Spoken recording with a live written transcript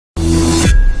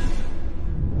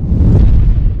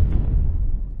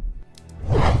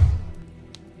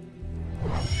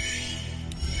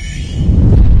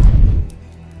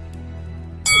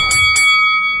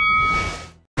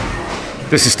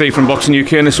This is Steve from Boxing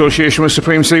UK in association with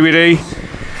Supreme CBD.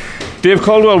 Dave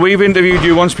Coldwell, we've interviewed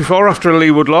you once before after a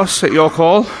Leigh Wood loss at your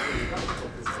call.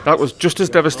 That was just as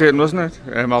devastating, wasn't it?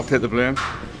 I'll take the blame.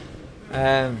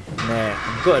 I'm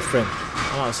gutted for him.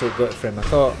 I'm absolutely gutted for him. I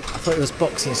thought he was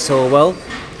boxing so well.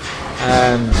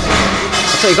 I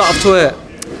thought he got off to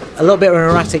a little bit of an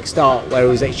erratic start where he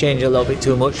was exchanging a little bit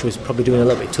too much. He was probably doing a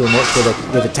little bit too much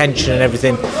with the tension and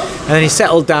everything. And then he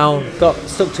settled down, got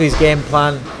stuck to his game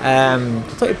plan. I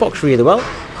thought he boxed really well,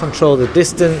 controlled the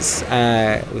distance,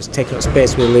 was taking up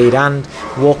space with the lead hand,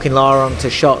 walking Lara onto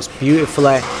shots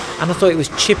beautifully. And I thought he was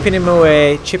chipping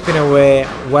away,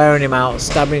 wearing him out,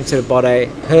 stabbing him to the body,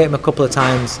 hurt him a couple of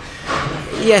times.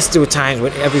 Yes, there were times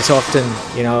when every so often,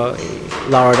 you know,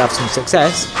 Lara would have some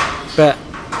success, but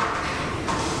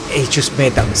he just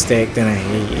made that mistake, didn't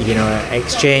he? He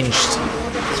exchanged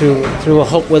through a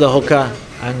hook with a hooker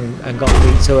and got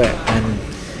beat to it and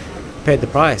paid the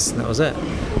price, and that was it.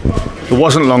 There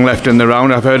wasn't long left in the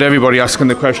round. I've heard everybody asking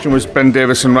the question, was Ben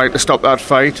Davison right to stop that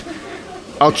fight?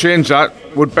 I'll change that.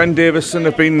 Would Ben Davison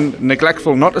have been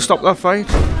neglectful not to stop that fight?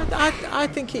 I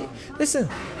think listen,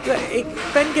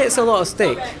 Ben gets a lot of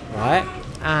stick, right?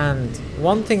 And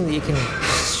one thing that you can,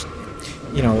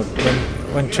 you know,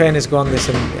 when trainers go on this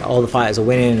and all the fighters are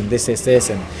winning and this,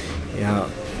 and you know,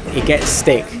 he gets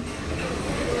stick.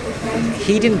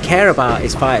 He didn't care about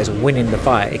his fighters winning the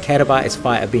fight. He cared about his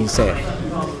fighter being safe.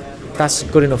 That's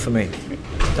good enough for me.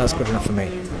 That's good enough for me.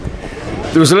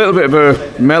 There was a little bit of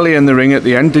a melee in the ring at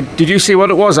the end. Did you see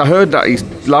what it was? I heard that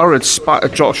Lara had spat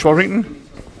at Josh Warrington.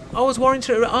 Oh, was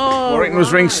Warrington? Oh, Warrington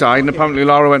was ringside, and apparently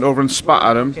Lara went over and spat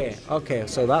at him. Okay,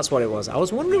 so that's what it was. I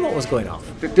was wondering what was going on.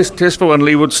 Distasteful when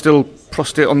Leigh Wood still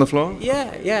prostrate on the floor?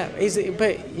 Yeah.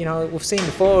 But you know, we've seen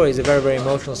before he's a very, very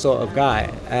emotional sort of guy.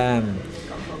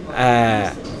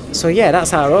 So yeah,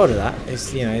 that's how I order that.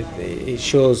 It's, you know, it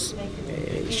shows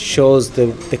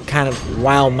the kind of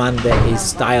wild man that his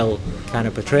style kind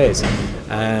of portrays.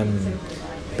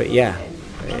 But yeah.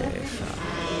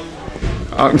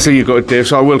 I can see you got it, Dave,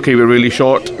 so I will keep it really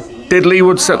short. Did Leigh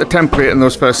Wood set the template in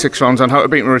those first 6 rounds on how to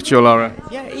beat Mauricio Lara?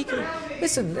 Yeah, he can.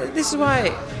 Listen, this is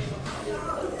why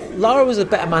Lara was a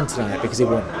better man tonight, because he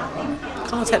won.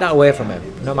 Can't take that away from him.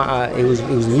 No matter, he was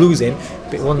losing,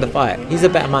 but he won the fight. He's a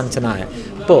better man tonight.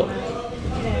 But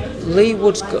Leigh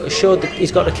Wood's showed that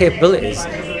he's got the capabilities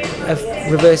of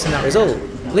reversing that result.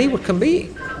 Leigh Wood can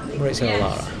beat Mauricio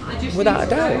Lara, without a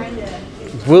doubt.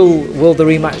 Will the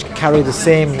rematch carry the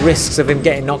same risks of him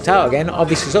getting knocked out again?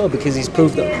 Obviously so, because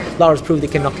Lara's proved he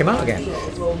can knock him out again.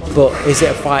 But is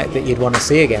it a fight that you'd want to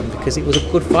see again? Because it was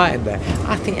a good fight in there.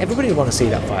 I think everybody would want to see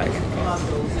that fight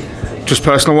again. Just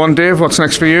personal one, Dave. What's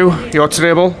next for you? Your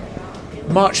table?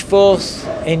 March 4th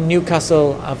in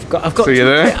Newcastle. I've got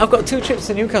 2 trips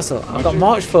to Newcastle. I've got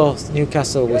March 4th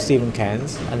Newcastle with Stephen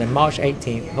Cairns, and then March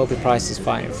 18th Hobie Price is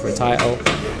fighting for a title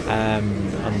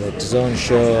on the DIDN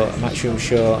show, Matchroom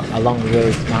show, along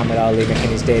with Muhammad Ali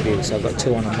making his debut. So I've got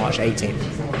 2 on March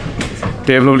 18th.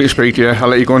 Dave, lovely to speak to you. I'll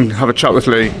let you go and have a chat with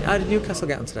Leigh. How did Newcastle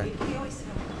get on today?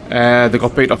 They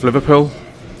got beat off Liverpool,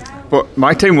 but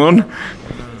my team won.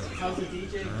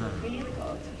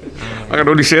 I can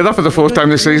only say that for the 4th time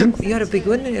this season. You had a big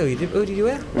win, didn't you? Who did you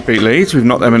win? We beat Leeds. We've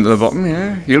knocked them into the bottom,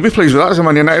 yeah. You'll be pleased with that as a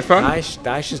Man United fan.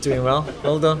 Daesh is doing well.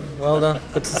 Well done.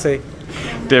 Good to see.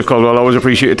 Dave Coldwell, always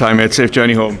appreciate your time, mate. Safe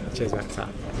journey home. Cheers, mate.